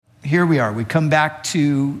here we are. We come back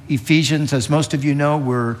to Ephesians. As most of you know,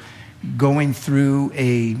 we're going through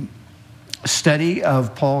a study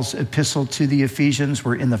of Paul's epistle to the Ephesians.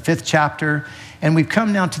 We're in the 5th chapter, and we've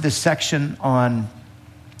come now to this section on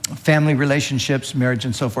family relationships, marriage,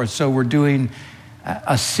 and so forth. So we're doing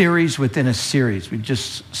a series within a series. We've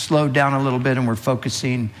just slowed down a little bit, and we're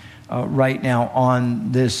focusing right now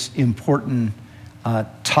on this important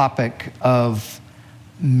topic of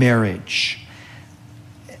marriage.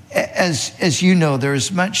 As you know,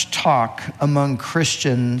 there's much talk among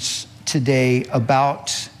Christians today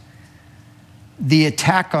about the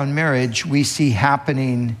attack on marriage we see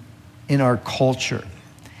happening in our culture.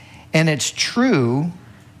 And it's true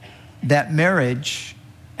that marriage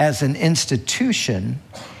as an institution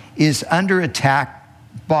is under attack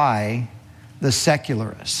by the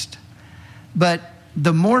secularist. But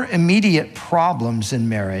the more immediate problems in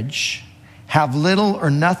marriage have little or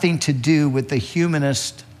nothing to do with the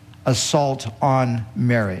humanist assault on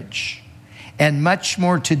marriage, and much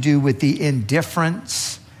more to do with the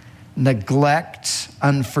indifference, neglect,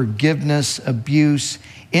 unforgiveness, abuse,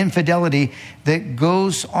 infidelity that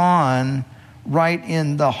goes on right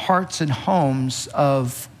in the hearts and homes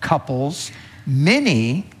of couples,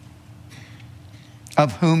 many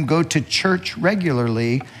of whom go to church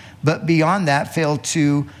regularly, but beyond that fail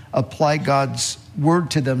to apply God's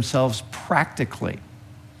word to themselves practically.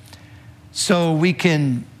 So we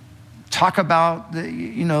can talk about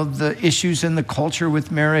the issues in the culture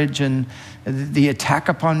with marriage and the attack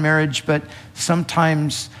upon marriage, but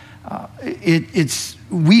sometimes it's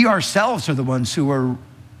we ourselves are the ones who are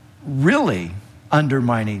really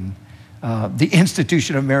undermining the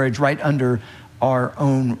institution of marriage right under our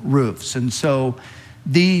own roofs. And so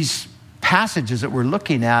these passages that we're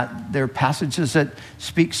looking at, they're passages that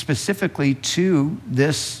speak specifically to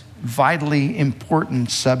this vitally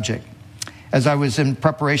important subject. As I was in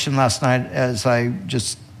preparation last night, as I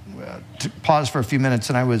just paused for a few minutes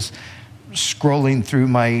and I was scrolling through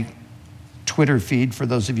my Twitter feed, for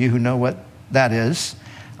those of you who know what that is,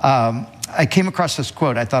 I came across this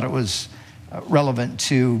quote. I thought it was relevant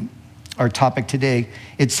to our topic today.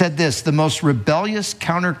 It said this: "The most rebellious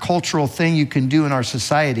countercultural thing you can do in our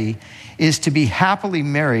society is to be happily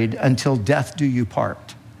married until death do you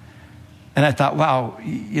part." And I thought, wow,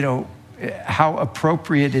 how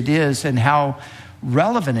appropriate it is and how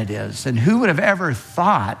relevant it is. And who would have ever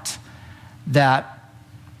thought that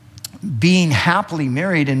being happily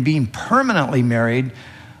married and being permanently married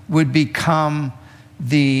would become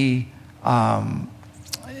the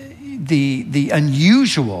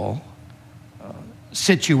unusual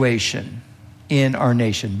situation in our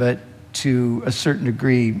nation. But to a certain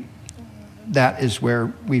degree, that is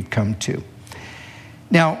where we've come to.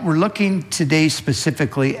 Now, we're looking today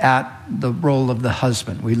specifically at the role of the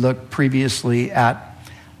husband. We looked previously at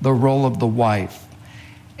the role of the wife.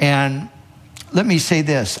 And let me say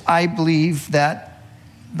this: I believe that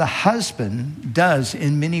the husband does,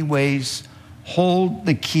 in many ways, hold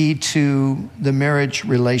the key to the marriage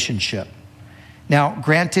relationship. Now,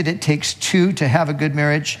 granted, it takes two to have a good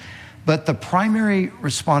marriage, but the primary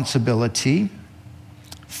responsibility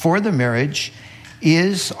for the marriage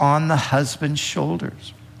is on the husband's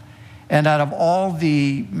shoulders. And out of all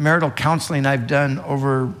the marital counseling I've done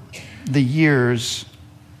over the years,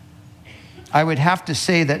 I would have to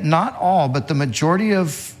say that not all, but the majority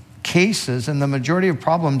of cases and the majority of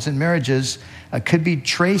problems in marriages could be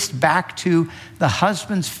traced back to the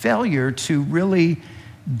husband's failure to really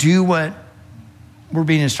do what we're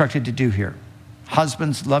being instructed to do here.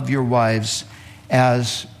 Husbands, love your wives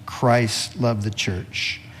as Christ loved the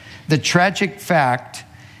church. The tragic fact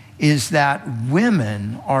is that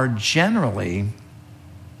women are generally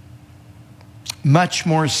much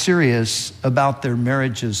more serious about their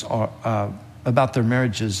marriages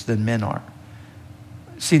than men are.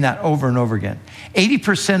 Seen that over and over again.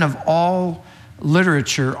 80% of all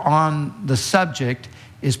literature on the subject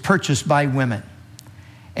is purchased by women.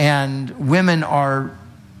 And women are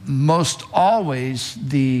most always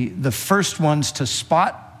the first ones to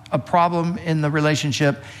spot a problem in the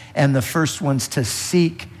relationship and the first ones to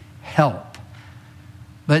seek help.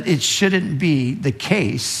 But it shouldn't be the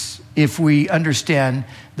case if we understand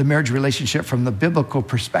the marriage relationship from the biblical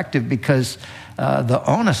perspective, because the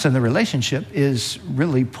onus in the relationship is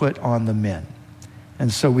really put on the men.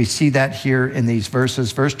 And so we see that here in these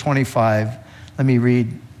verses. Verse 25, let me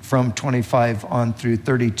read from 25 on through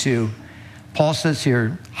 32. Paul says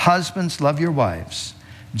here, "Husbands, love your wives,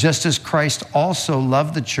 just as Christ also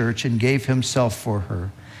loved the church and gave himself for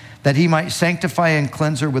her, that he might sanctify and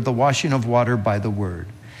cleanse her with the washing of water by the word,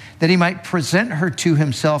 that he might present her to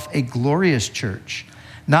himself a glorious church,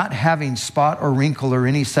 not having spot or wrinkle or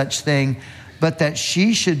any such thing, but that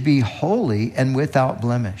she should be holy and without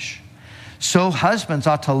blemish. So husbands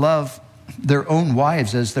ought to love their own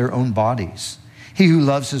wives as their own bodies. He who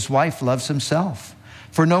loves his wife loves himself.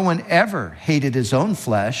 For no one ever hated his own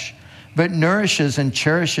flesh, but nourishes and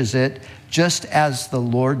cherishes it, just as the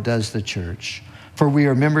Lord does the church. For we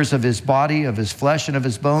are members of his body, of his flesh, and of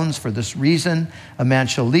his bones. For this reason, a man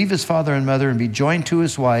shall leave his father and mother and be joined to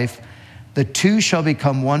his wife. The two shall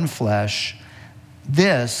become one flesh.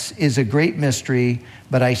 This is a great mystery,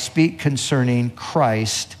 but I speak concerning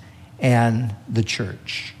Christ and the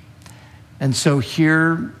church. And so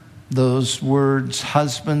here, those words,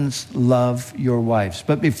 husbands, love your wives.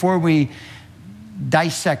 But before we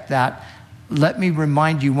dissect that, let me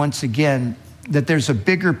remind you once again that there's a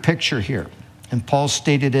bigger picture here. And Paul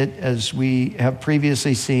stated it, as we have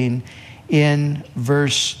previously seen, in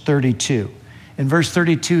verse 32. In verse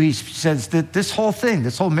 32, he says that this whole thing,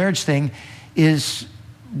 this whole marriage thing, is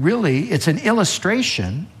really, it's an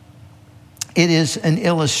illustration. It is an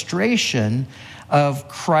illustration of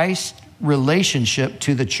Christ's relationship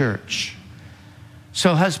to the church.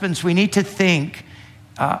 So husbands, we need to think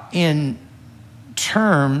in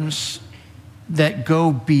terms that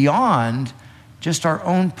go beyond just our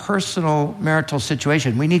own personal marital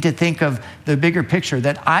situation. We need to think of the bigger picture,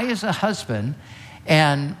 that I as a husband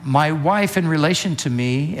and my wife in relation to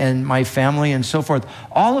me and my family and so forth,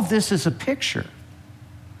 all of this is a picture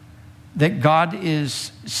that God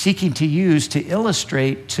is seeking to use to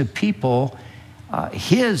illustrate to people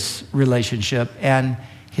his relationship and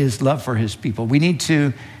his love for his people. We need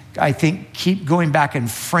to, I think, keep going back and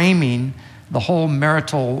framing the whole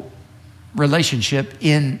marital relationship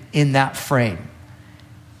in that frame.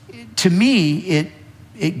 To me,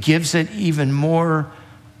 it gives it even more,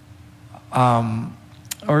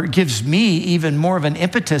 or it gives me even more of an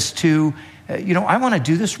impetus to, I want to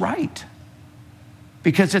do this right.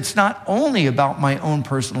 Because it's not only about my own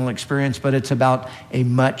personal experience, but it's about a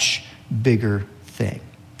much bigger thing.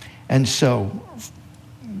 And so,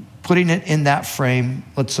 putting it in that frame,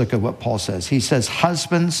 let's look at what Paul says. He says,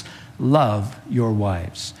 husbands, love your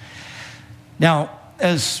wives. Now,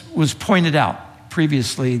 as was pointed out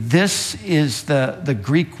previously, this is the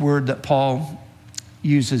Greek word that Paul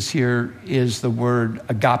uses here is the word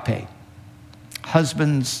agape.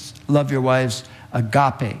 Husbands, love your wives.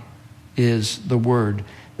 Agape is the word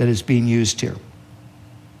that is being used here.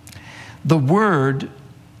 The word,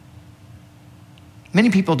 many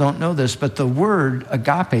people don't know this, but the word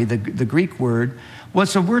agape, the Greek word,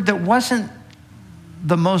 was a word that wasn't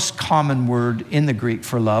the most common word in the Greek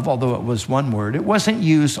for love, although it was one word. It wasn't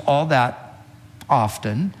used all that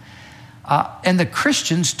often. And the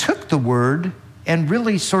Christians took the word and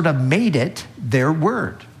really sort of made it their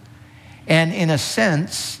word. And in a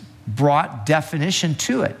sense, brought definition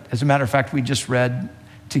to it. As a matter of fact, we just read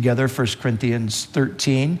together 1 Corinthians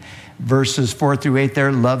 13, verses 4 through 8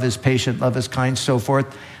 there. Love is patient, love is kind, so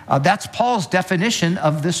forth. That's Paul's definition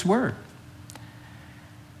of this word.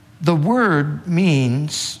 The word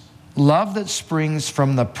means love that springs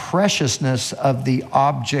from the preciousness of the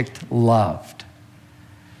object loved.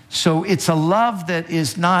 So it's a love that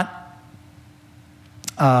is not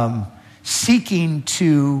seeking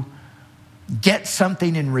to get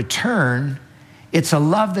something in return. It's a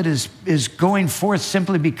love that is going forth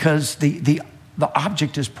simply because the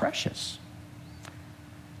object is precious.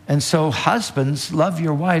 And so husbands, love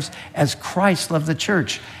your wives as Christ loved the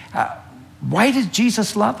church. Why did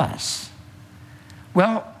Jesus love us?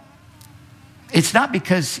 Well, it's not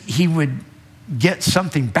because he would get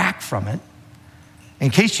something back from it. In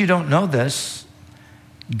case you don't know this,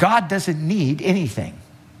 God doesn't need anything.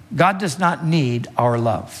 God does not need our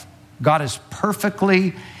love. God is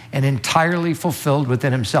perfectly and entirely fulfilled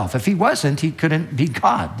within himself. If he wasn't, he couldn't be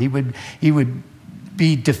God. He would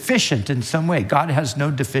be deficient in some way. God has no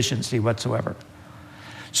deficiency whatsoever.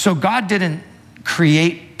 So God didn't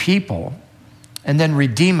create people and then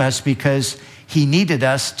redeem us because he needed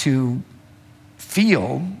us to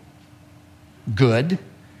feel good.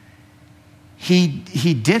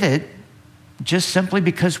 He did it just simply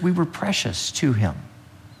because we were precious to him,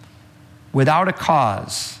 without a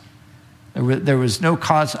cause. There was no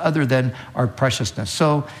cause other than our preciousness.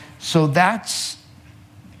 So that's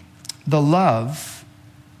the love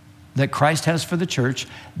that Christ has for the church.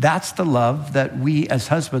 That's the love that we as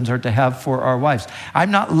husbands are to have for our wives.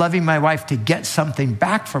 I'm not loving my wife to get something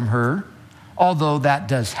back from her, although that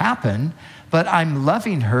does happen, but I'm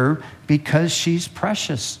loving her because she's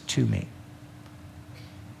precious to me.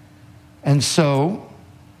 And so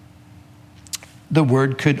the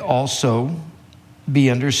word could also be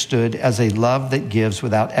understood as a love that gives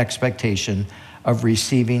without expectation of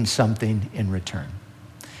receiving something in return.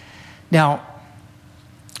 Now,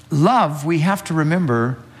 love, we have to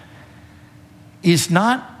remember, is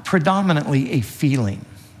not predominantly a feeling,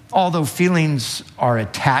 although feelings are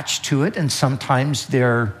attached to it, and sometimes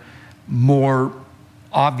they're more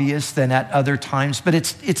obvious than at other times, but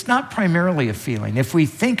it's not primarily a feeling. If we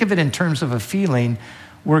think of it in terms of a feeling,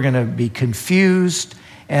 we're going to be confused,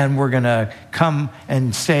 and we're going to come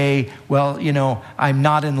and say, well, I'm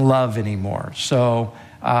not in love anymore. So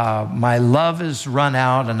my love has run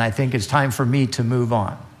out, and I think it's time for me to move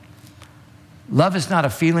on. Love is not a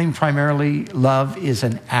feeling primarily. Love is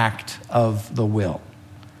an act of the will.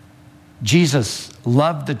 Jesus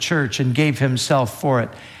loved the church and gave himself for it.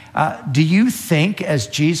 Do you think as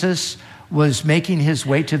Jesus was making his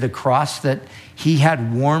way to the cross that he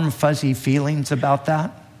had warm, fuzzy feelings about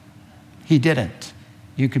that? He didn't.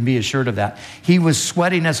 You can be assured of that. He was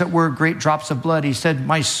sweating, as it were, great drops of blood. He said,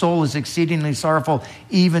 my soul is exceedingly sorrowful,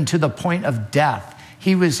 even to the point of death.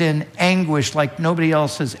 He was in anguish like nobody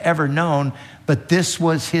else has ever known, but this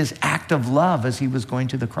was his act of love as he was going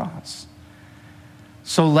to the cross.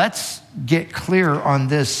 So let's get clear on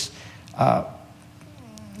this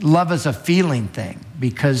love as a feeling thing,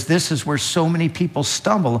 because this is where so many people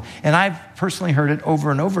stumble. And I've personally heard it over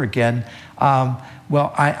and over again.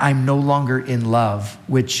 I'm no longer in love,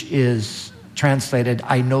 which is translated,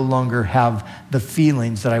 I no longer have the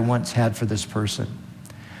feelings that I once had for this person.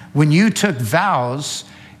 When you took vows,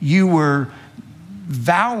 you were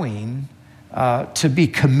vowing to be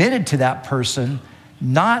committed to that person,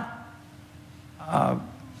 not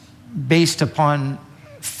based upon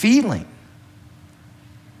feeling,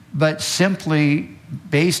 but simply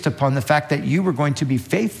based upon the fact that you were going to be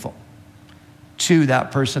faithful to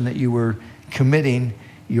that person that you were committing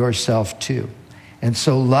yourself to. And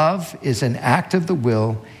so love is an act of the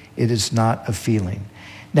will. It is not a feeling.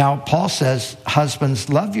 Now, Paul says, husbands,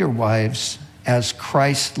 love your wives as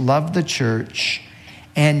Christ loved the church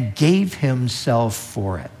and gave himself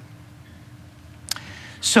for it.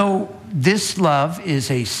 So this love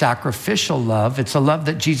is a sacrificial love. It's a love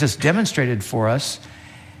that Jesus demonstrated for us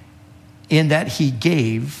in that he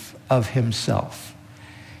gave of himself.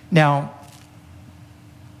 Now,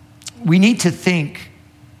 we need to think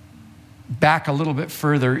back a little bit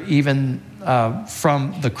further, even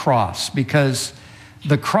from the cross, because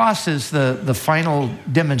the cross is the final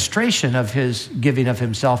demonstration of his giving of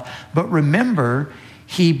himself. But remember,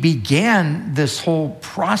 he began this whole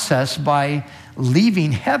process by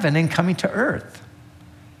leaving heaven and coming to earth.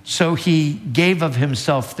 So he gave of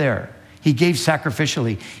himself there. He gave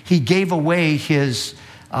sacrificially. He gave away his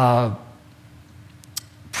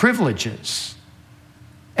privileges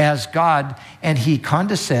as God, and he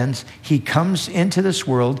condescends. He comes into this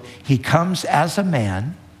world. He comes as a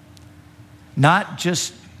man, not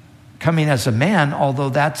just coming as a man, although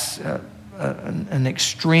that's an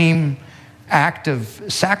extreme act of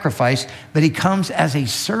sacrifice, but he comes as a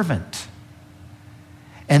servant.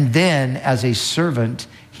 And then as a servant,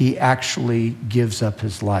 he actually gives up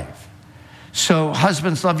his life. So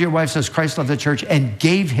husbands, love your wives as Christ loved the church and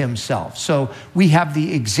gave himself. So we have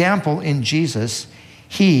the example in Jesus.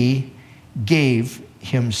 He gave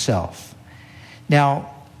himself.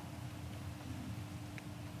 Now,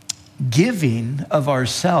 giving of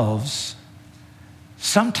ourselves,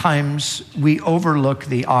 sometimes we overlook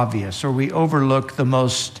the obvious, or we overlook the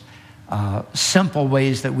most simple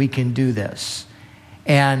ways that we can do this.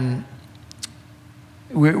 And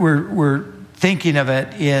we're thinking of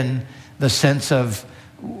it in the sense of,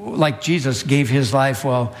 like Jesus gave his life.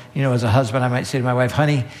 Well, as a husband, I might say to my wife,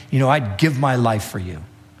 honey, I'd give my life for you.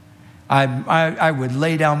 I would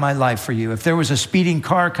lay down my life for you. If there was a speeding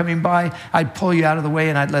car coming by, I'd pull you out of the way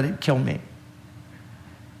and I'd let it kill me.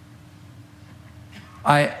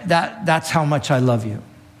 That's how much I love you.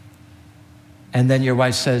 And then your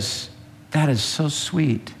wife says, that is so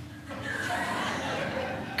sweet.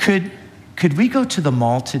 Could we go to the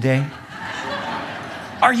mall today?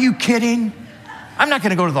 Are you kidding? I'm not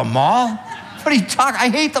going to go to the mall. What are you talking? I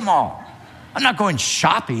hate the mall. I'm not going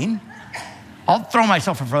shopping. I'll throw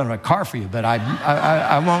myself in front of a car for you, but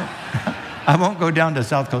I won't. I won't go down to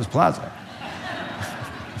South Coast Plaza.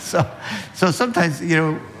 So sometimes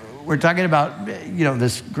we're talking about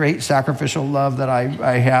this great sacrificial love that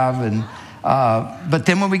I have, and but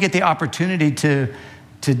then when we get the opportunity to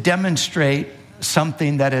demonstrate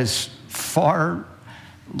something that is far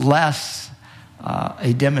less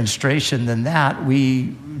a demonstration than that,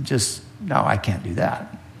 we just, no, I can't do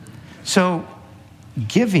that. So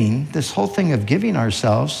giving, this whole thing of giving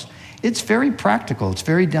ourselves, it's very practical. It's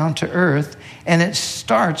very down to earth. And it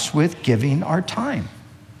starts with giving our time.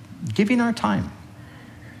 Giving our time.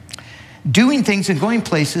 doing things and going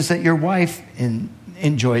places that your wife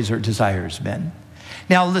enjoys or desires, men.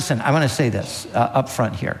 Now, listen, I want to say this up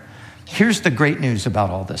front here. Here's the great news about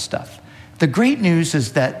all this stuff. The great news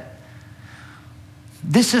is that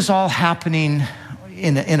this is all happening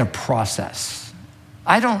in a process.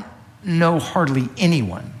 I don't know hardly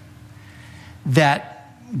anyone that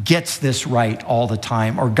gets this right all the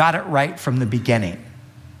time or got it right from the beginning.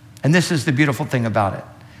 And this is the beautiful thing about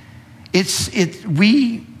it.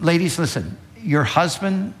 We, ladies, listen, your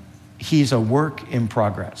husband, he's a work in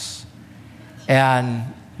progress.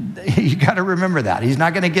 And you got to remember that. He's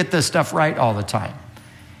not going to get this stuff right all the time.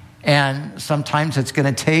 And sometimes it's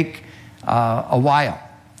going to take a while.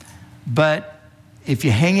 But if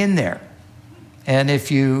you hang in there, and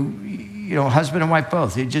if you husband and wife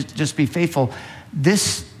both, you just be faithful,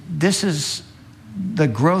 this is the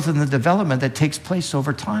growth and the development that takes place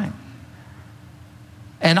over time.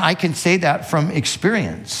 And I can say that from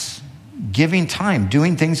experience, giving time,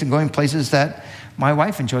 doing things and going places that my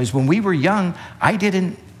wife enjoys. When we were young, I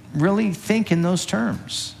didn't really think in those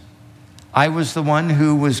terms. I was the one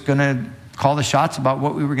who was going to call the shots about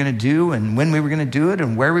what we were going to do and when we were going to do it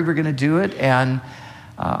and where we were going to do it. And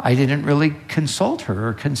I didn't really consult her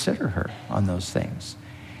or consider her on those things.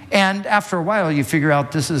 And after a while, you figure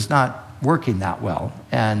out this is not working that well.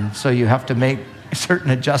 And so you have to make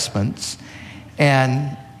certain adjustments.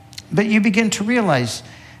 But you begin to realize,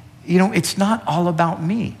 it's not all about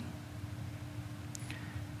me.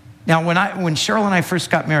 Now, when Cheryl and I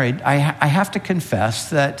first got married, I have to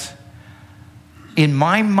confess that in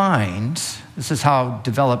my mind, this is how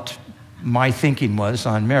developed my thinking was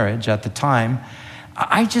on marriage at the time,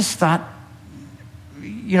 I just thought,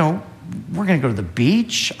 we're going to go to the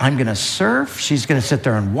beach. I'm going to surf. She's going to sit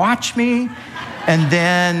there and watch me. And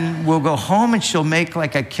then we'll go home and she'll make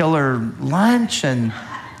like a killer lunch and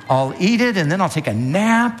I'll eat it. And then I'll take a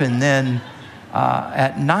nap. And then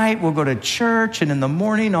at night we'll go to church. And in the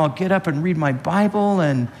morning I'll get up and read my Bible.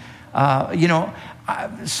 And,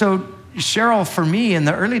 so Cheryl, for me in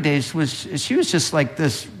the early days, she was just like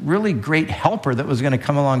this really great helper that was going to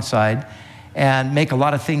come alongside and make a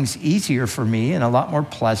lot of things easier for me and a lot more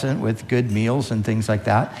pleasant with good meals and things like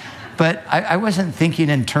that. But I wasn't thinking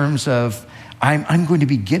in terms of, I'm going to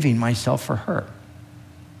be giving myself for her.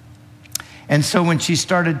 And so when she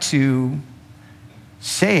started to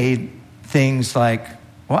say things like,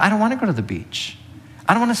 well, I don't want to go to the beach.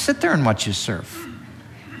 I don't want to sit there and watch you surf.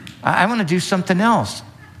 I want to do something else.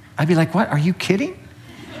 I'd be like, what? Are you kidding?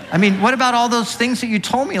 I mean, what about all those things that you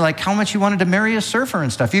told me, like how much you wanted to marry a surfer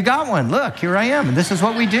and stuff? You got one. Look, here I am, and this is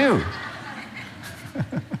what we do.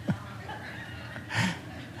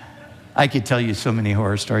 I could tell you so many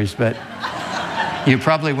horror stories, but you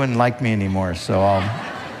probably wouldn't like me anymore, so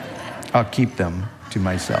I'll keep them to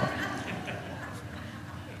myself.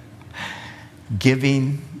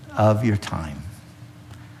 Giving of your time.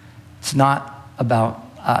 It's not about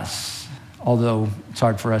us, although it's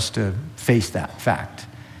hard for us to face that fact.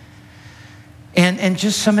 And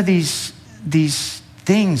just some of these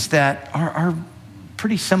things that are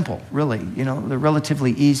pretty simple, really. They're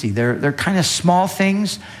relatively easy. They're kind of small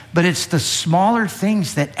things, but it's the smaller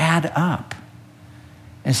things that add up.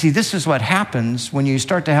 And see, this is what happens when you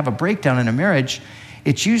start to have a breakdown in a marriage.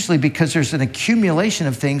 It's usually because there's an accumulation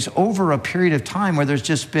of things over a period of time where there's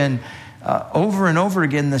just been over and over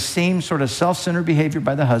again the same sort of self-centered behavior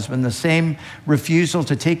by the husband, the same refusal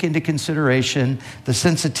to take into consideration the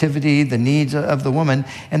sensitivity, the needs of the woman.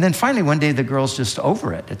 And then finally one day the girl's just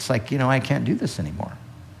over it. It's like, I can't do this anymore.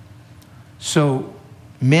 So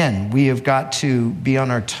men, we have got to be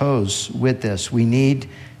on our toes with this. We need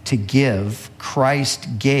to give.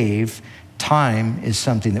 Christ gave. Time is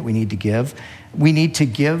something that we need to give. We need to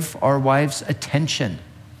give our wives attention.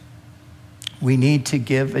 We need to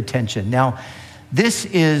give attention. Now, this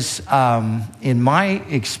is, in my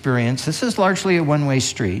experience, this is largely a one-way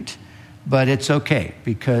street, but it's okay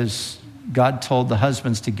because God told the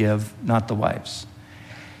husbands to give, not the wives.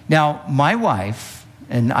 Now, my wife,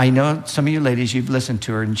 and I know some of you ladies, you've listened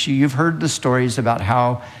to her, and you've heard the stories about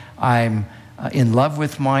how I'm in love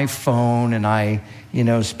with my phone and I,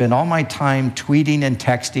 spend all my time tweeting and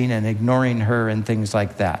texting and ignoring her and things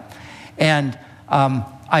like that. And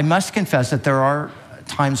I must confess that there are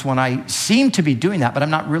times when I seem to be doing that, but I'm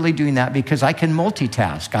not really doing that because I can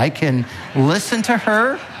multitask. I can listen to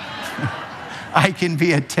her, I can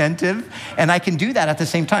be attentive, and I can do that at the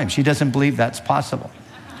same time. She doesn't believe that's possible.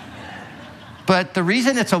 But the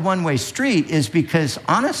reason it's a one-way street is because,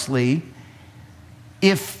 honestly,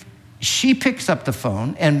 if she picks up the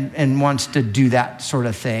phone and wants to do that sort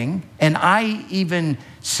of thing, and I even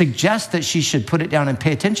suggest that she should put it down and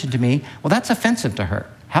pay attention to me, well, that's offensive to her.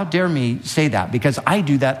 How dare me say that? Because I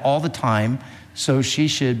do that all the time, so she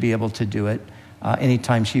should be able to do it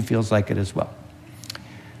anytime she feels like it as well.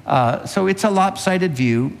 So it's a lopsided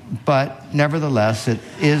view, but nevertheless, it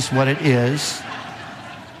is what it is.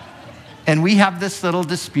 And we have this little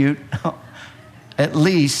dispute at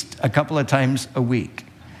least a couple of times a week.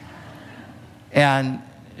 And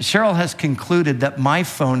Cheryl has concluded that my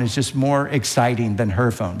phone is just more exciting than her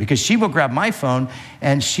phone, because she will grab my phone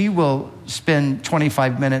and she will spend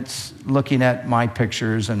 25 minutes looking at my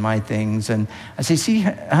pictures and my things. And I say, see,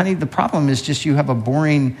 honey, the problem is just you have a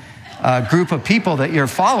boring group of people that you're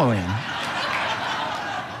following.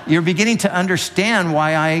 You're beginning to understand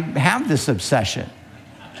why I have this obsession.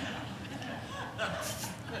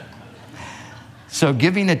 So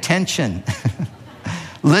giving attention,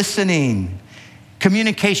 listening,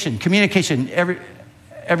 communication.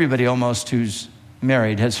 Everybody almost who's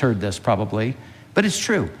married has heard this probably, but it's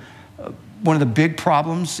true. One of the big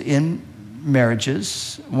problems in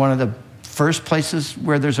marriages, one of the first places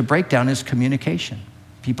where there's a breakdown is communication.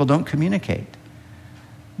 People don't communicate.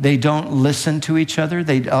 They don't listen to each other.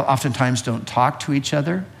 They oftentimes don't talk to each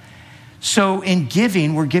other. So in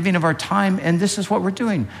giving, we're giving of our time, and this is what we're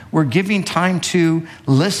doing. We're giving time to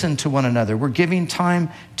listen to one another. We're giving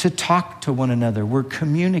time to talk to one another. We're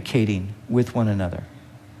communicating with one another.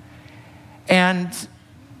 And,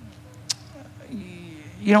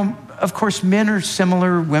 you know, of course, men are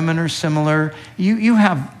similar, women are similar. You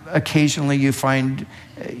have, occasionally you find,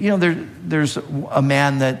 you know, there's a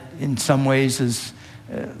man that in some ways is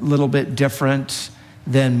a little bit different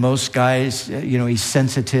than most guys. You know, he's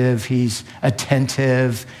sensitive, he's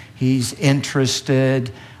attentive, he's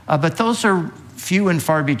interested. But those are few and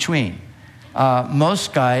far between.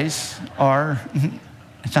 Most guys are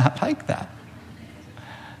not like that.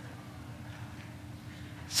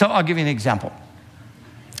 So I'll give you an example.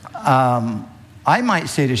 I might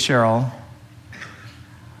say to Cheryl,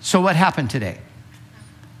 so what happened today?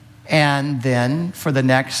 And then for the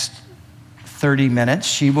next 30 minutes,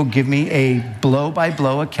 she will give me a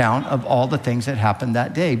blow-by-blow account of all the things that happened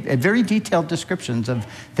that day, very detailed descriptions of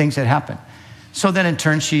things that happened. So then in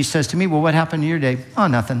turn, she says to me, well, what happened to your day? Oh,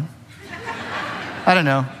 nothing. I don't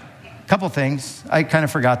know. A couple things. I kind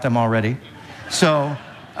of forgot them already. So,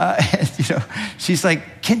 you know, she's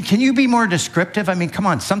like, can you be more descriptive? I mean, come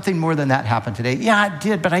on, something more than that happened today. Yeah, it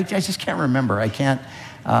did, but I just can't remember. I can't,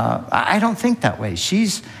 I don't think that way.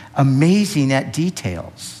 She's amazing at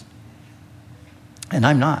details. And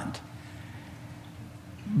I'm not.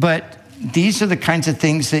 But these are the kinds of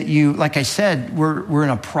things that you, like I said, we're in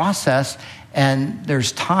a process and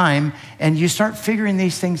there's time and you start figuring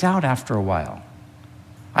these things out after a while.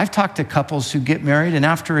 I've talked to couples who get married and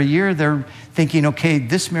after a year they're thinking, okay,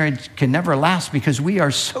 this marriage can never last because we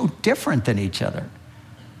are so different than each other.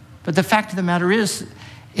 But the fact of the matter is,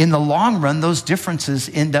 in the long run, those differences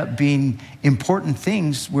end up being important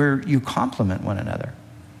things where you complement one another.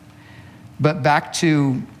 But back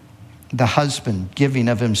to the husband giving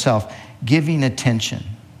of himself, giving attention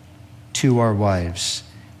to our wives.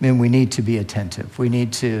 I mean, we need to be attentive. We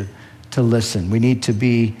need to listen. We need to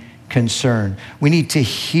be concerned. We need to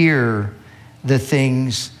hear the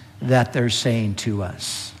things that they're saying to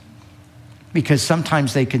us. Because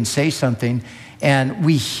sometimes they can say something and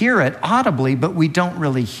we hear it audibly, but we don't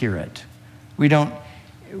really hear it.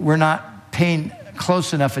 We're not paying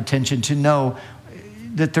close enough attention to know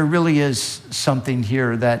that there really is something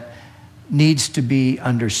here that needs to be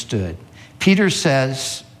understood. Peter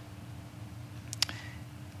says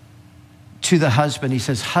to the husband, he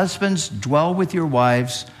says, husbands, dwell with your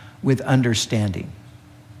wives with understanding,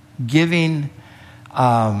 giving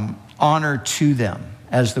honor to them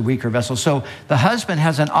as the weaker vessel. So the husband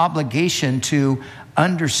has an obligation to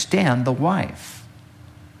understand the wife.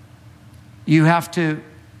 You have to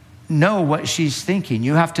know what she's thinking.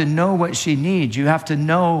 You have to know what she needs. You have to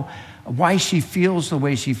know why she feels the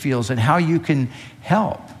way she feels and how you can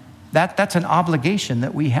help. That's an obligation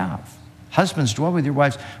that we have. Husbands, dwell with your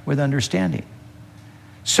wives with understanding.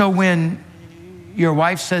 So when your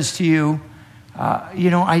wife says to you,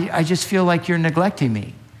 I just feel like you're neglecting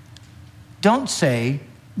me. Don't say,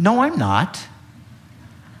 no, I'm not.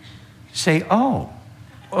 Say, oh,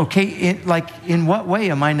 okay, in what way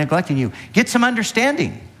am I neglecting you? Get some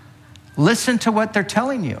understanding. Listen to what they're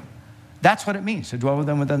telling you. That's what it means to dwell with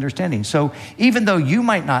them with understanding. So even though you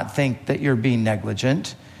might not think that you're being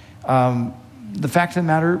negligent, the fact of the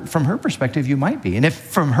matter, from her perspective, you might be. And if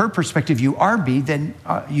from her perspective you then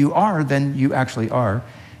you actually are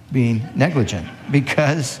being negligent,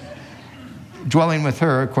 because dwelling with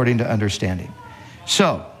her according to understanding.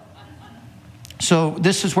 So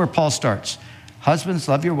this is where Paul starts. Husbands,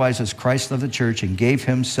 love your wives as Christ loved the church and gave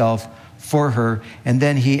himself for her. And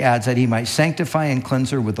then he adds that he might sanctify and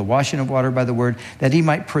cleanse her with the washing of water by the word, that he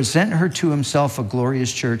might present her to himself a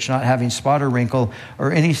glorious church, not having spot or wrinkle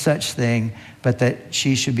or any such thing, but that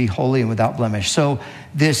she should be holy and without blemish. So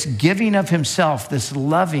this giving of himself, this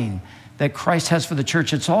loving that Christ has for the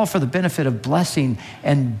church, it's all for the benefit of blessing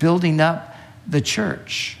and building up the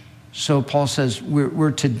church. So Paul says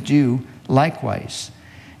we're to do likewise.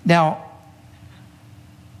 Now,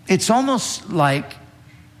 it's almost like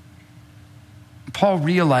Paul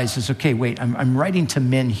realizes, okay, wait, I'm writing to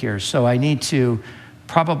men here, so I need to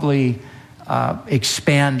probably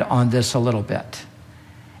expand on this a little bit.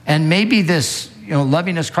 And maybe this,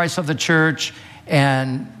 loving as Christ of the church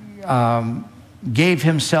and gave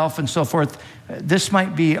himself and so forth, this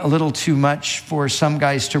might be a little too much for some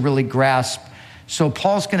guys to really grasp. So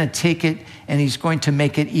Paul's going to take it and he's going to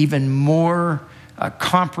make it even more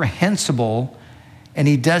comprehensible. And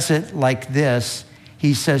he does it like this.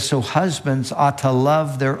 He says, so husbands ought to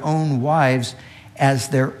love their own wives as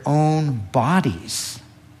their own bodies.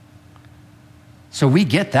 So we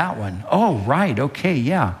get that one. Oh, right. Okay.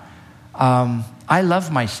 Yeah. I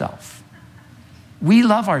love myself. We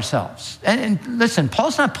love ourselves. And listen,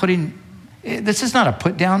 Paul's not this is not a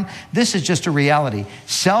put down. This is just a reality.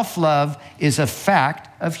 Self-love is a fact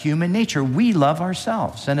of human nature. We love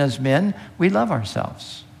ourselves. And as men, we love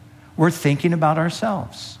ourselves. We're thinking about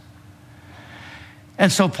ourselves.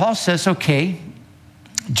 And so Paul says, okay,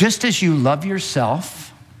 just as you love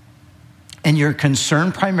yourself and you're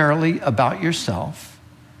concerned primarily about yourself,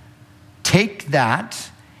 take that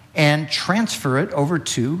and transfer it over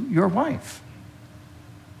to your wife.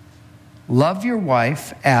 Love your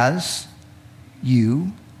wife as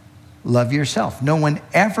you love yourself. No one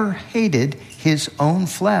ever hated his own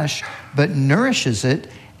flesh, but nourishes it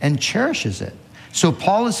and cherishes it. So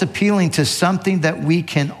Paul is appealing to something that we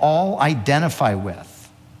can all identify with.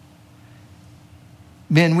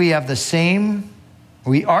 Men, we are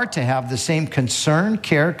to have the same concern,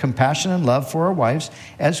 care, compassion, and love for our wives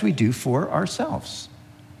as we do for ourselves.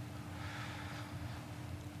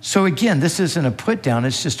 So again, this isn't a put down,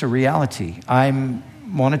 it's just a reality. I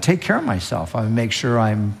want to take care of myself. I want to make sure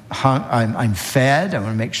I'm fed. I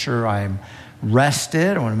want to make sure I'm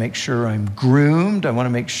rested. I want to make sure I'm groomed. I want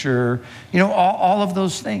to make sure, all of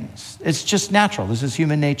those things. It's just natural. This is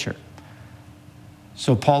human nature.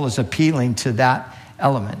 So Paul is appealing to that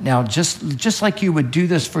element. Now, just like you would do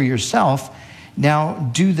this for yourself,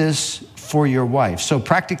 now do this for your wife. So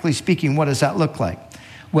practically speaking, what does that look like?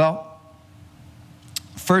 Well,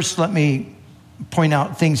 first, let me point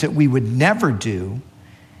out things that we would never do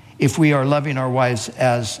if we are loving our wives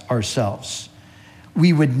as ourselves.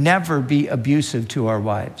 We would never be abusive to our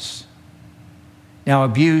wives. Now,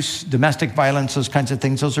 abuse, domestic violence, those kinds of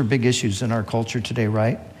things, those are big issues in our culture today,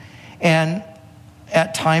 right? And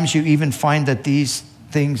at times you even find that these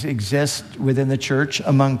things exist within the church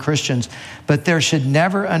among Christians, but there should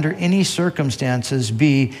never under any circumstances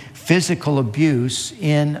be physical abuse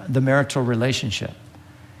in the marital relationship.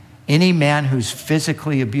 Any man who's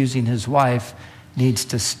physically abusing his wife needs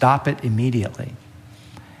to stop it immediately.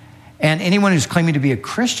 And anyone who's claiming to be a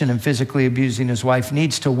Christian and physically abusing his wife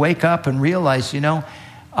needs to wake up and realize,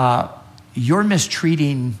 you're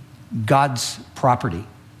mistreating God's property.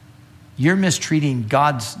 You're mistreating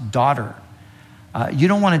God's daughter. You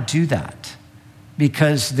don't want to do that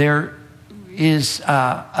because there is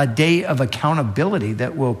a day of accountability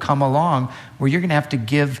that will come along where you're going to have to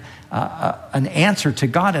give an answer to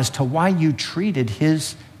God as to why you treated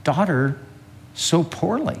his daughter so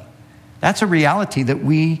poorly. That's a reality that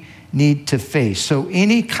we need to face. So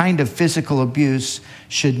any kind of physical abuse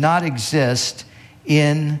should not exist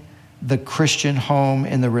in the Christian home,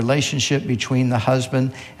 in the relationship between the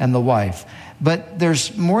husband and the wife. But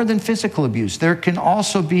there's more than physical abuse. There can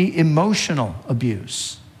also be emotional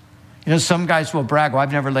abuse. Some guys will brag, well,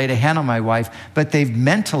 I've never laid a hand on my wife, but they've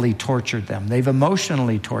mentally tortured them. They've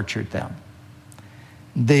emotionally tortured them.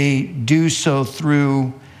 They do so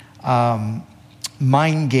through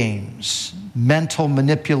mind games, mental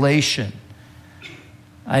manipulation.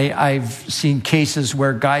 I've seen cases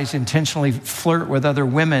where guys intentionally flirt with other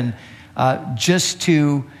women just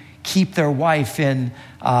to keep their wife in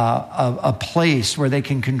a place where they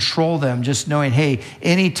can control them, just knowing, hey,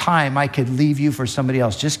 anytime I could leave you for somebody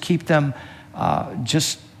else, just keep them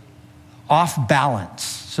just off balance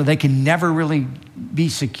so they can never really be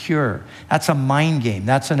secure. That's a mind game.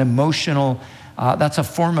 That's an emotional, that's a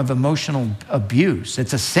form of emotional abuse.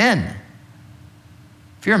 It's a sin.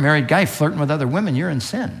 If you're a married guy flirting with other women, you're in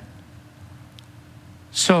sin.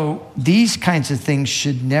 So these kinds of things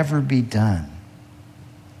should never be done.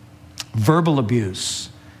 Verbal abuse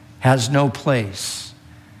has no place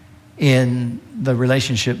in the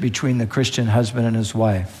relationship between the Christian husband and his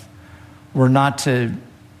wife. We're not to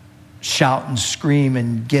shout and scream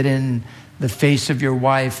and get in the face of your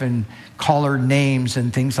wife and call her names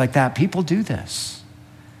and things like that. People do this.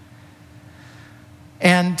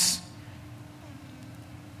 And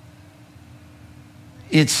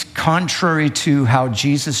it's contrary to how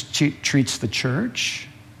Jesus treats the church.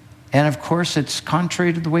 And of course, it's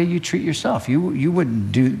contrary to the way you treat yourself. You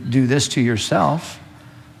wouldn't do this to yourself.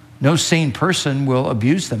 No sane person will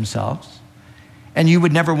abuse themselves. And you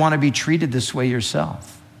would never want to be treated this way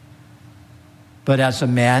yourself. But as a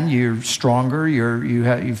man, you're stronger. You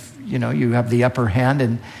have the upper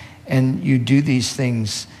hand, and you do these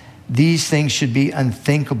things. These things should be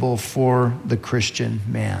unthinkable for the Christian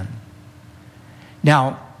man.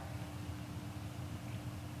 Now,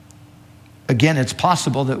 again, it's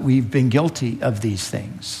possible that we've been guilty of these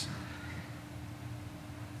things.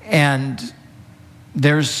 And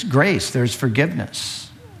there's grace, there's forgiveness.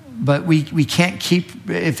 But we can't keep,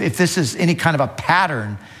 if this is any kind of a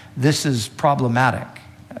pattern, this is problematic.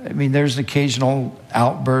 I mean, there's occasional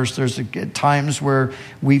outbursts. There's times where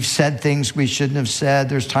we've said things we shouldn't have said.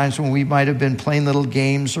 There's times when we might have been playing little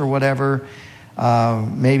games or whatever.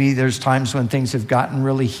 Maybe there's times when things have gotten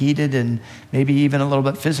really heated and maybe even a little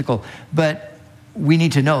bit physical. But we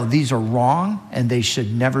need to know these are wrong and they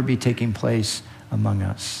should never be taking place among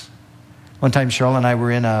us. One time, Cheryl and I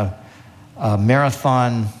were in a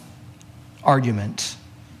marathon argument.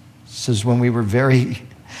 This is when we were very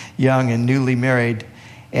young and newly married.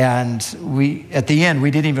 And at the end, we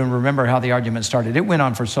didn't even remember how the argument started. It went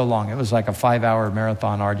on for so long. It was like a 5-hour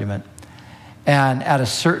marathon argument. And at a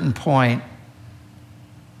certain point,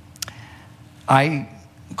 I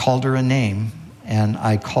called her a name, and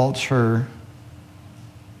I called her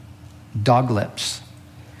dog lips.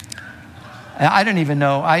 I don't even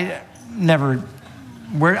know, I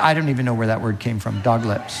don't even know where that word came from, dog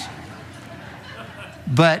lips.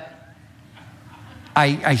 But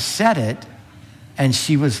I said it, and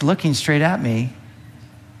she was looking straight at me,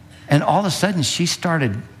 and all of a sudden she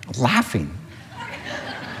started laughing.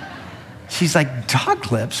 She's like,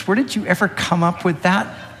 dog lips? Where did you ever come up with that?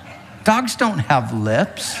 Dogs don't have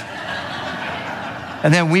lips.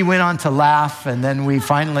 And then we went on to laugh, and then we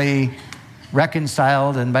finally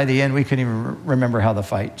reconciled, and by the end we couldn't even remember how the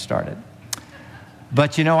fight started.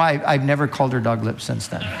 But you know, I've never called her dog lips since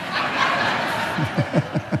then.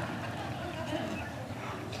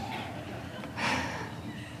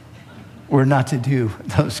 We're not to do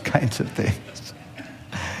those kinds of things.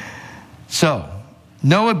 So,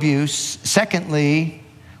 no abuse. Secondly,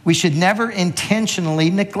 we should never intentionally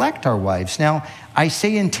neglect our wives. Now, I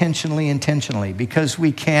say intentionally, because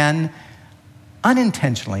we can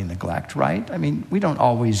unintentionally neglect, right? I mean, we don't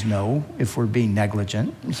always know if we're being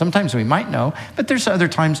negligent. Sometimes we might know, but there's other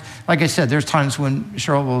times, like I said, there's times when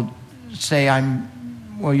Cheryl will say,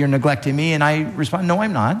 you're neglecting me, and I respond, no,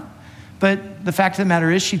 I'm not. But the fact of the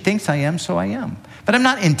matter is, she thinks I am, so I am. But I'm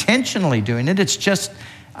not intentionally doing it. It's just,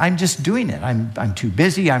 I'm just doing it. I'm too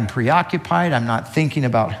busy. I'm preoccupied. I'm not thinking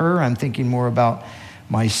about her. I'm thinking more about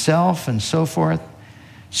myself and so forth.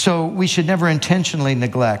 So we should never intentionally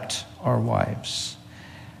neglect our wives.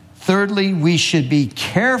 Thirdly, we should be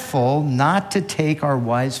careful not to take our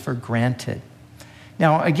wives for granted.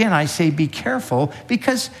 Now, again, I say be careful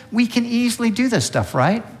because we can easily do this stuff,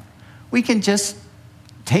 right? We can just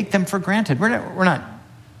take them for granted. We're not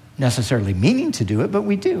necessarily meaning to do it, but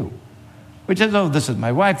we do. We just, this is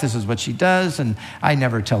my wife, this is what she does, and I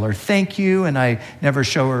never tell her thank you, and I never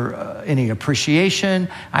show her any appreciation.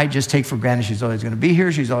 I just take for granted she's always going to be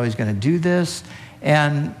here, she's always going to do this,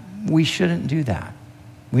 and we shouldn't do that.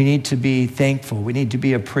 We need to be thankful. We need to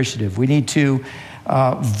be appreciative. We need to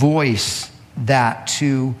voice that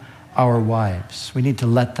to our wives. We need to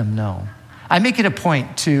let them know. I make it a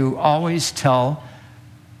point to always tell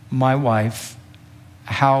my wife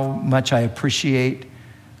how much I appreciate,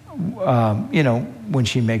 when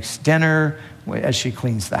she makes dinner, as she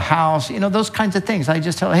cleans the house, those kinds of things. I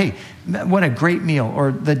just tell her, hey, what a great meal,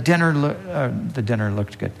 or the dinner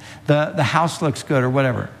looked good, the house looks good, or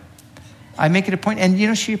whatever. I make it a point,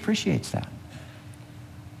 and she appreciates that.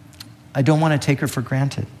 I don't want to take her for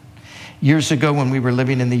granted. Years ago, when we were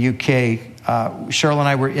living in the UK, Cheryl and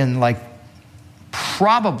I were in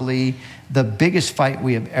probably the biggest fight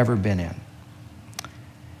we have ever been in.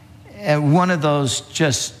 And one of those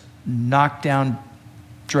just knock down,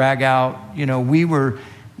 drag out. We were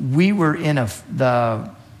in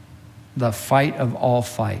the fight of all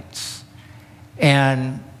fights.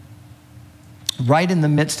 And right in the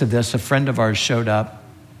midst of this, a friend of ours showed up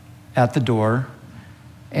at the door,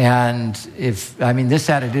 And this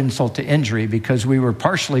added insult to injury because we were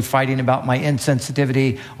partially fighting about my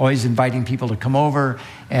insensitivity, always inviting people to come over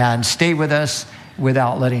and stay with us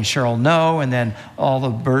without letting Cheryl know, and then all the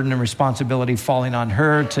burden and responsibility falling on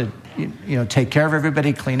her to take care of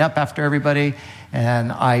everybody, clean up after everybody.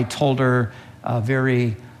 And I told her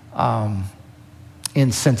very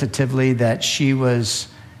insensitively that she was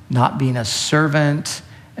not being a servant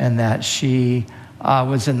and that she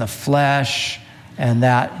was in the flesh, and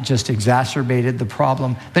that just exacerbated the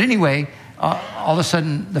problem. But anyway, all of a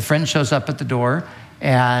sudden the friend shows up at the door,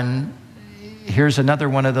 and here's another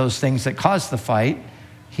one of those things that caused the fight.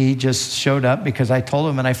 He just showed up because I told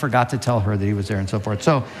him and I forgot to tell her that he was there and so forth.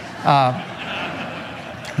 So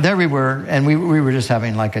there we were, and we were just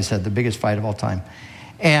having, like I said, the biggest fight of all time.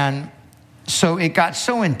 And so it got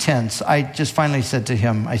so intense, I just finally said to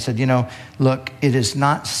him, I said, look, it is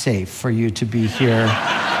not safe for you to be here.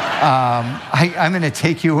 I'm going to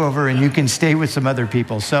take you over and you can stay with some other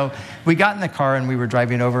people. So we got in the car and we were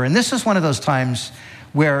driving over. And this is one of those times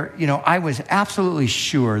where, I was absolutely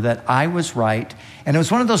sure that I was right. And it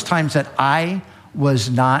was one of those times that I was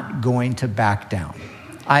not going to back down.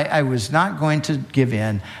 I was not going to give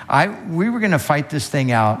in. We were going to fight this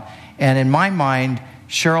thing out. And in my mind,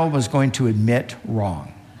 Cheryl was going to admit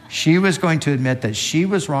wrong. She was going to admit that she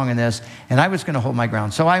was wrong in this, and I was going to hold my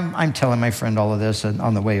ground. So I'm telling my friend all of this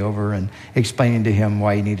on the way over and explaining to him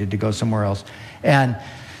why he needed to go somewhere else. And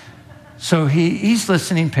so he's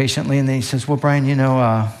listening patiently, and then he says, well, Brian,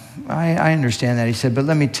 I understand that. He said, but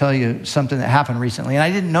let me tell you something that happened recently. And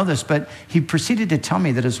I didn't know this, but he proceeded to tell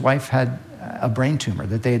me that his wife had a brain tumor,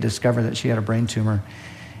 that they had discovered that she had a brain tumor.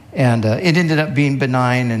 And it ended up being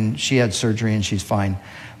benign, and she had surgery, and she's fine.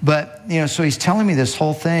 But, so he's telling me this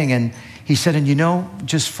whole thing, and he said, and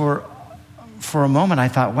just for a moment, I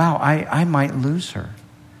thought, wow, I might lose her.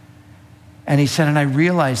 And he said, and I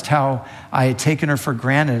realized how I had taken her for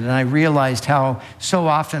granted, and I realized how so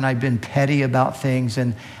often I've been petty about things,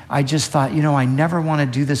 and I just thought, I never want to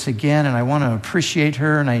do this again, and I want to appreciate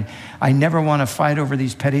her, and I never want to fight over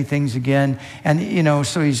these petty things again. And,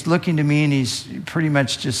 so he's looking to me, and he's pretty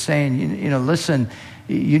much just saying, listen,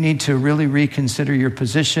 you need to really reconsider your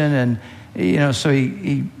position. And, so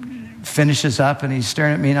he finishes up, and he's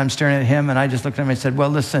staring at me, and I'm staring at him, and I just looked at him and I said, well,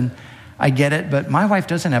 listen, I get it, but my wife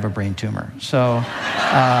doesn't have a brain tumor. So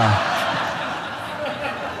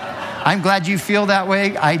I'm glad you feel that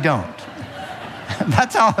way. I don't.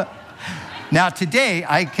 That's all. Now, today,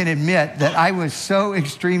 I can admit that I was so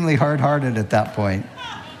extremely hard-hearted at that point.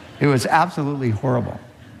 It was absolutely horrible.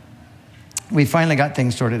 We finally got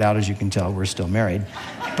things sorted out, as you can tell. We're still married.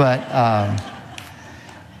 But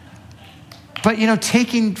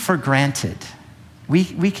taking for granted,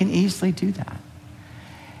 we can easily do that.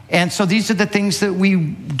 And so these are the things that we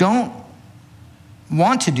don't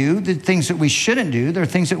want to do, the things that we shouldn't do. They're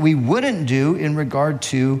things that we wouldn't do in regard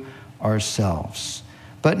to ourselves.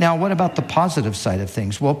 But now, what about the positive side of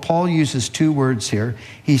things? Well, Paul uses two words here.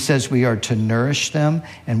 He says we are to nourish them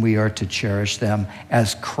and we are to cherish them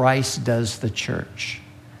as Christ does the church.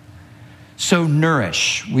 So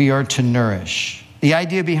nourish, we are to nourish. The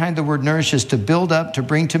idea behind the word nourish is to build up, to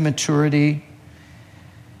bring to maturity.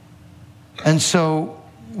 And so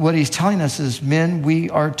what he's telling us is, men, we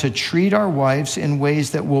are to treat our wives in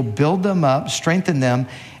ways that will build them up, strengthen them,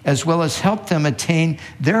 as well as help them attain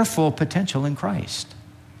their full potential in Christ.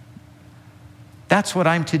 That's what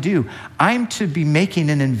I'm to do. I'm to be making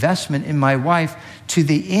an investment in my wife to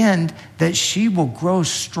the end that she will grow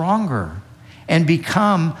stronger and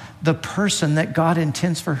become the person that God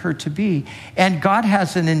intends for her to be. And God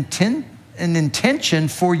has an intention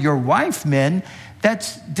for your wife, men,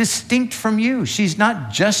 that's distinct from you. She's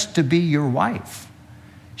not just to be your wife.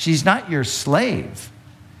 She's not your slave.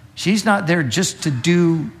 She's not there just to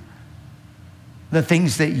do the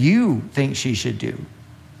things that you think she should do.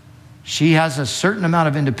 She has a certain amount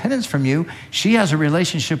of independence from you. She has a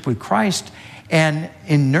relationship with Christ. And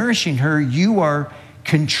in nourishing her, you are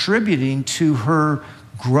contributing to her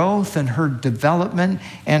growth and her development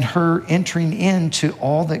and her entering into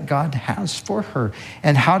all that God has for her.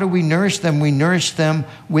 And how do we nourish them? We nourish them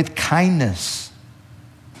with kindness.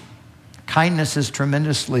 Kindness is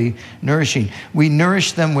tremendously nourishing. We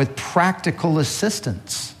nourish them with practical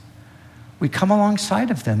assistance. We come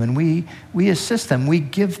alongside of them and we assist them. We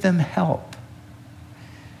give them help.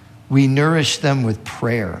 We nourish them with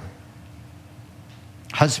prayer.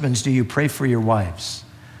 Husbands, do you pray for your wives?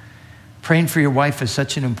 Praying for your wife is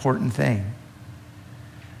such an important thing.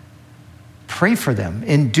 Pray for them.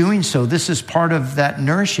 In doing so, this is part of that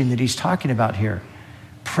nourishing that he's talking about here.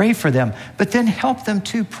 Pray for them, but then help them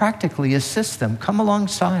too practically, assist them, come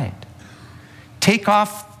alongside. Take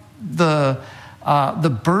off the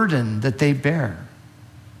burden that they bear.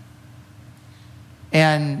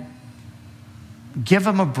 And give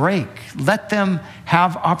them a break. Let them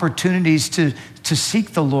have opportunities to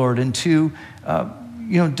seek the Lord and to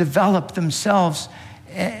develop themselves,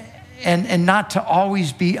 and not to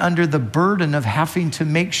always be under the burden of having to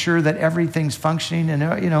make sure that everything's functioning.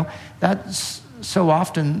 And that's so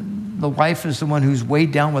often the wife is the one who's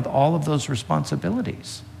weighed down with all of those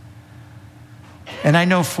responsibilities. And I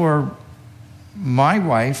know for my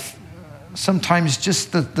wife, sometimes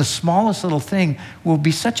just the smallest little thing will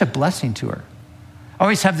be such a blessing to her. I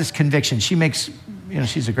always have this conviction. She makes,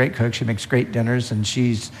 she's a great cook. She makes great dinners, and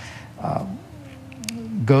she's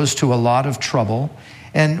goes to a lot of trouble.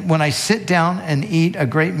 And when I sit down and eat a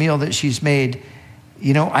great meal that she's made,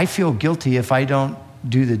 I feel guilty if I don't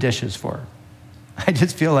do the dishes for her. I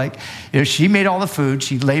just feel like, she made all the food.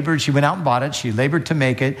 She labored. She went out and bought it. She labored to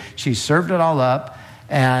make it. She served it all up.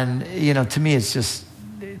 And, to me, it's just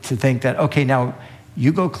to think that, okay, now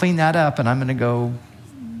you go clean that up and I'm going to go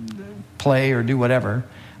play or do whatever.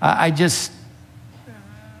 I just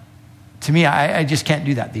can't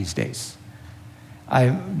do that these days.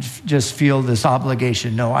 I just feel this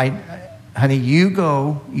obligation. No, honey, you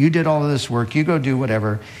go, you did all of this work, you go do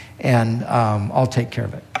whatever, and I'll take care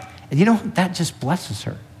of it. And that just blesses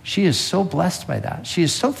her. She is so blessed by that. She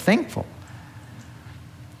is so thankful.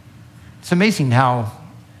 It's amazing how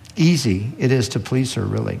easy it is to please her,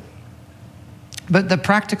 really. But the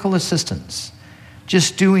practical assistance,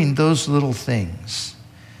 just doing those little things.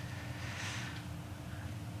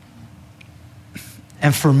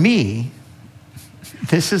 And for me,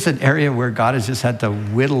 this is an area where God has just had to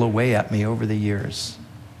whittle away at me over the years.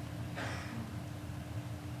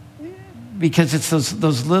 Because it's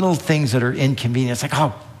those little things that are inconvenient. It's like,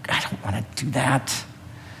 oh, I don't want to do that.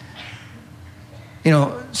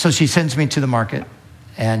 So she sends me to the market,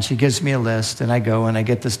 and she gives me a list, and I go and I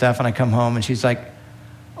get the stuff, and I come home, and she's like,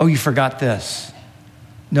 oh, you forgot this.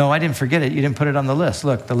 No, I didn't forget it. You didn't put it on the list.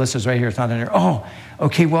 Look, the list is right here. It's not in there. Oh,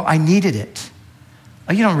 okay, well, I needed it.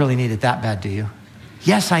 Oh, you don't really need it that bad, do you?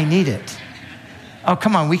 Yes, I need it. Oh,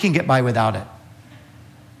 come on, we can get by without it.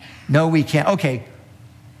 No, we can't. Okay.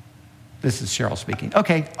 This is Cheryl speaking.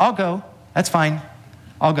 Okay, I'll go. That's fine.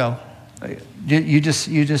 I'll go. You just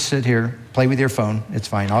sit here, play with your phone. It's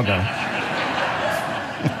fine. I'll go.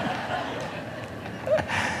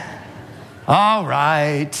 All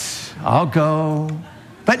right, I'll go.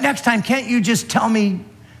 But next time, can't you just tell me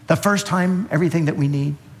the first time everything that we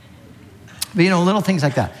need? But little things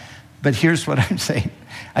like that. But here's what I'm saying.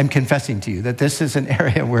 I'm confessing to you that this is an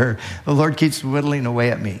area where the Lord keeps whittling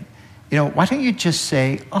away at me. Why don't you just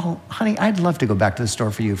say, oh, honey, I'd love to go back to the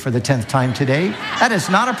store for you for the 10th time today. That is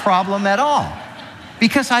not a problem at all.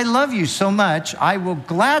 Because I love you so much, I will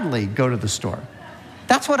gladly go to the store.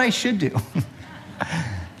 That's what I should do.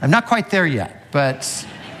 I'm not quite there yet, but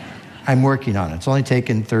I'm working on it. It's only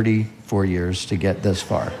taken 34 years to get this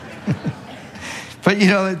far.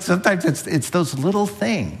 But, sometimes it's those little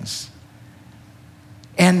things.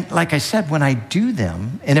 And like I said, when I do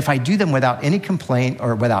them, and if I do them without any complaint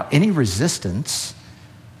or without any resistance,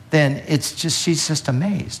 then she's just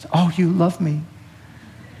amazed. Oh, you love me.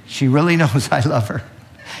 She really knows I love her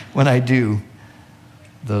when I do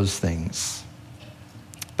those things.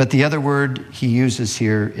 But the other word he uses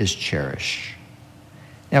here is cherish.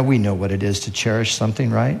 Now, we know what it is to cherish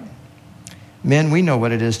something, right? Men, we know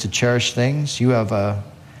what it is to cherish things. You have a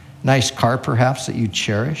nice car, perhaps, that you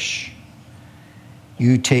cherish.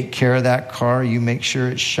 You take care of that car. You make sure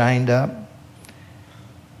it's shined up.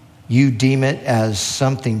 You deem it as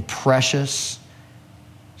something precious,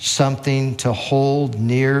 something to hold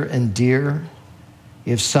near and dear.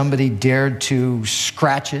 If somebody dared to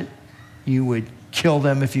scratch it, you would kill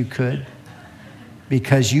them if you could,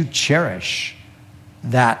 because you cherish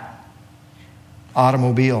that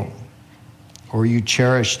automobile, or you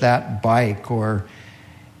cherish that bike, or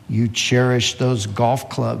you cherish those golf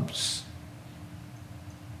clubs.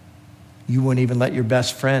 You wouldn't even let your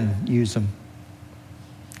best friend use them.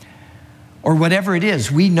 Or whatever it is,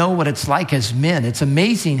 we know what it's like as men. It's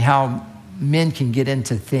amazing how men can get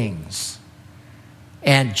into things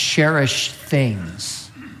and cherish things,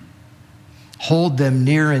 hold them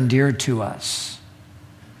near and dear to us.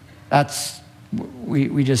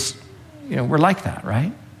 We just, we're like that,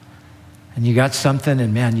 right? And you got something,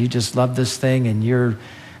 and man, you just love this thing, and you're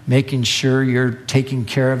making sure you're taking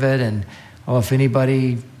care of it. And if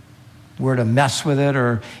anybody were to mess with it,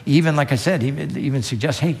 or even, like I said, even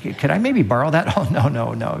suggest, hey, could I maybe borrow that? Oh,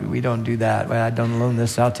 no, we don't do that. I don't loan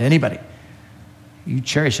this out to anybody. You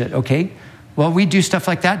cherish it. Okay, well, we do stuff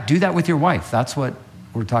like that. Do that with your wife. That's what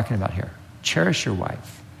we're talking about here. Cherish your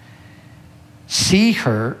wife. See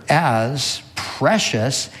her as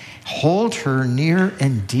precious. Hold her near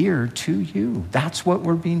and dear to you. That's what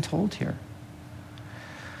we're being told here.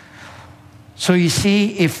 So you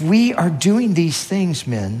see, if we are doing these things,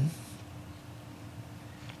 men,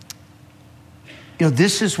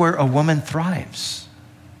 this is where a woman thrives.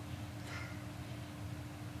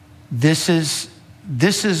 This is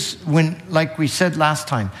when, like we said last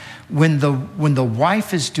time, when the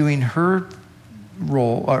wife is doing her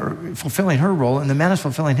role or fulfilling her role and the man is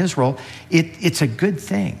fulfilling his role, it's a good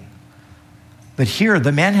thing. But here,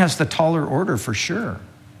 the man has the taller order for sure.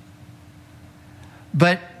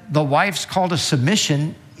 But the wife's call to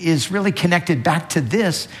submission is really connected back to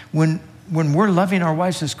this. When we're loving our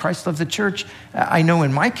wives as Christ loved the church, I know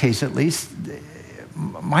in my case at least,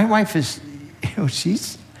 my wife is,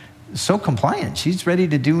 she's so compliant. She's ready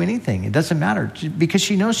to do anything. It doesn't matter because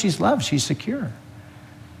she knows she's loved. She's secure.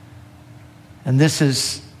 And this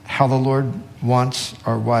is how the Lord wants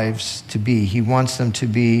our wives to be. He wants them to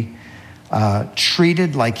be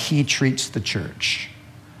treated like he treats the church.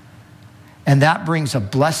 And that brings a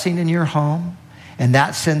blessing in your home. And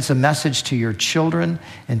that sends a message to your children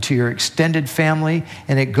and to your extended family.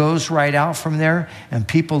 And it goes right out from there. And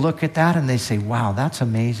people look at that and they say, wow, that's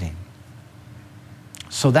amazing.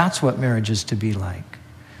 So that's what marriage is to be like.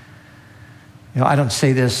 I don't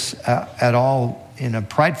say this at all in a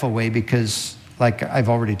prideful way because, like I've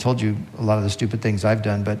already told you a lot of the stupid things I've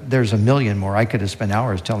done, but there's a million more. I could have spent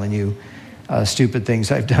hours telling you stupid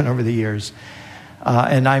things I've done over the years.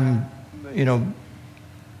 And I'm,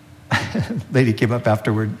 lady came up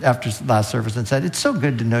after last service and said, it's so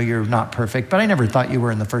good to know you're not perfect, but I never thought you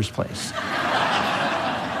were in the first place.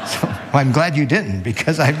 So I'm glad you didn't,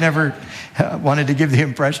 because I've never wanted to give the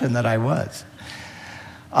impression that I was.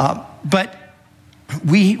 But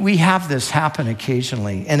we have this happen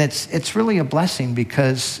occasionally, and it's really a blessing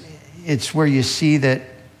because it's where you see that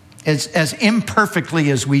as imperfectly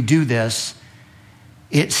as we do this,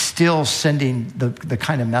 it's still sending the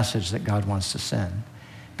kind of message that God wants to send.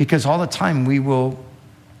 Because all the time we will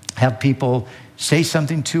have people say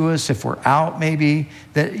something to us if we're out maybe,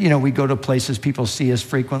 that, we go to places, people see us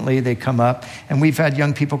frequently, they come up, and we've had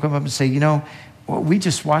young people come up and say, we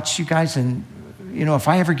just watched you guys, and, if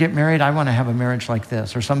I ever get married, I want to have a marriage like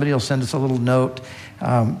this. Or somebody will send us a little note,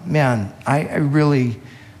 man, I really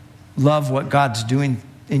love what God's doing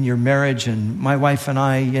in your marriage, and my wife and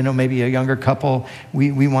I, maybe a younger couple,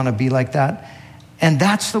 we want to be like that. And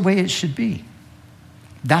that's the way it should be.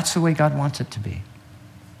 That's the way God wants it to be.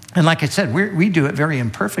 And like I said, we do it very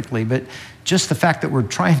imperfectly, but just the fact that we're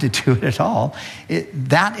trying to do it at all,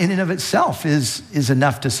 that in and of itself is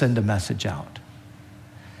enough to send a message out.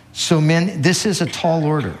 So men, this is a tall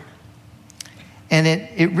order. And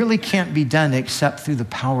it really can't be done except through the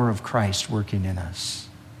power of Christ working in us.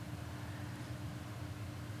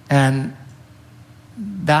 And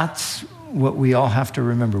that's what we all have to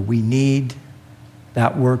remember. We need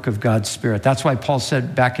that work of God's Spirit. That's why Paul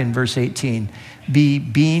said back in verse 18,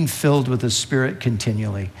 being filled with the Spirit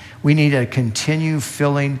continually. We need to continue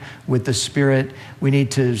filling with the Spirit. We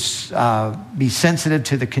need to be sensitive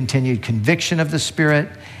to the continued conviction of the Spirit.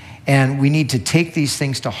 And we need to take these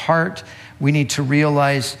things to heart. We need to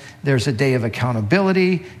realize there's a day of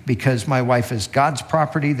accountability because my wife is God's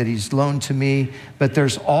property that he's loaned to me. But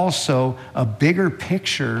there's also a bigger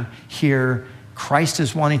picture here. Christ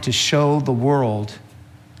is wanting to show the world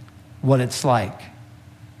what it's like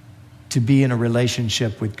to be in a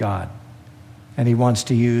relationship with God. And he wants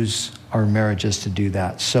to use our marriages to do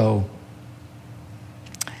that. So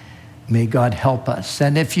may God help us.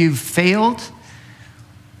 And if you've failed,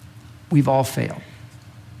 we've all failed.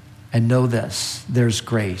 And know this, there's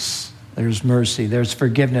grace, there's mercy, there's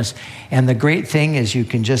forgiveness. And the great thing is you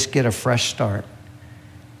can just get a fresh start.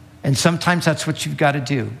 And sometimes that's what you've got to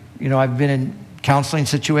do. I've been in counseling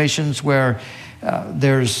situations where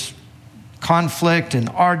there's conflict and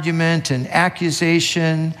argument and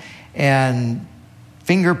accusation and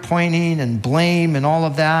finger pointing and blame and all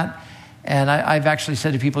of that. And I've actually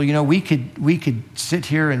said to people, we could sit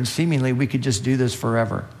here and seemingly we could just do this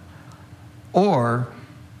forever. Or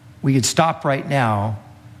we could stop right now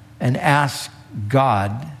and ask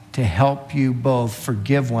God to help you both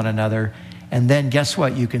forgive one another. And then guess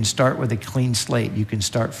what? You can start with a clean slate. You can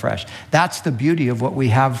start fresh. That's the beauty of what we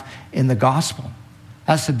have in the gospel.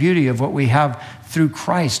 That's the beauty of what we have through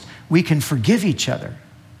Christ. We can forgive each other.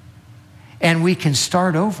 And we can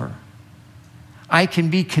start over. I can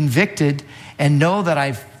be convicted and know that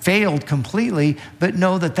I've failed completely, but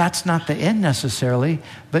know that that's not the end necessarily,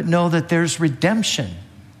 but know that there's redemption.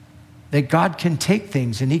 that God can take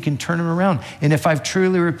things and he can turn them around. And if I've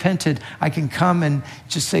truly repented, I can come and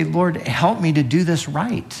just say, Lord, help me to do this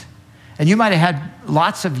right. And you might have had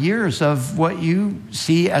lots of years of what you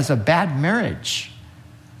see as a bad marriage.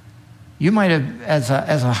 You might have, as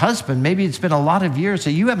a husband, maybe it's been a lot of years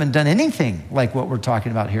that you haven't done anything like what we're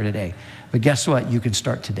talking about here today. But guess what? You can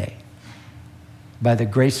start today. By the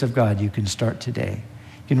grace of God, you can start today.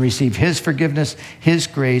 You can receive his forgiveness, his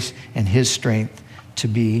grace, and his strength to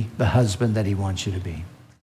be the husband that he wants you to be.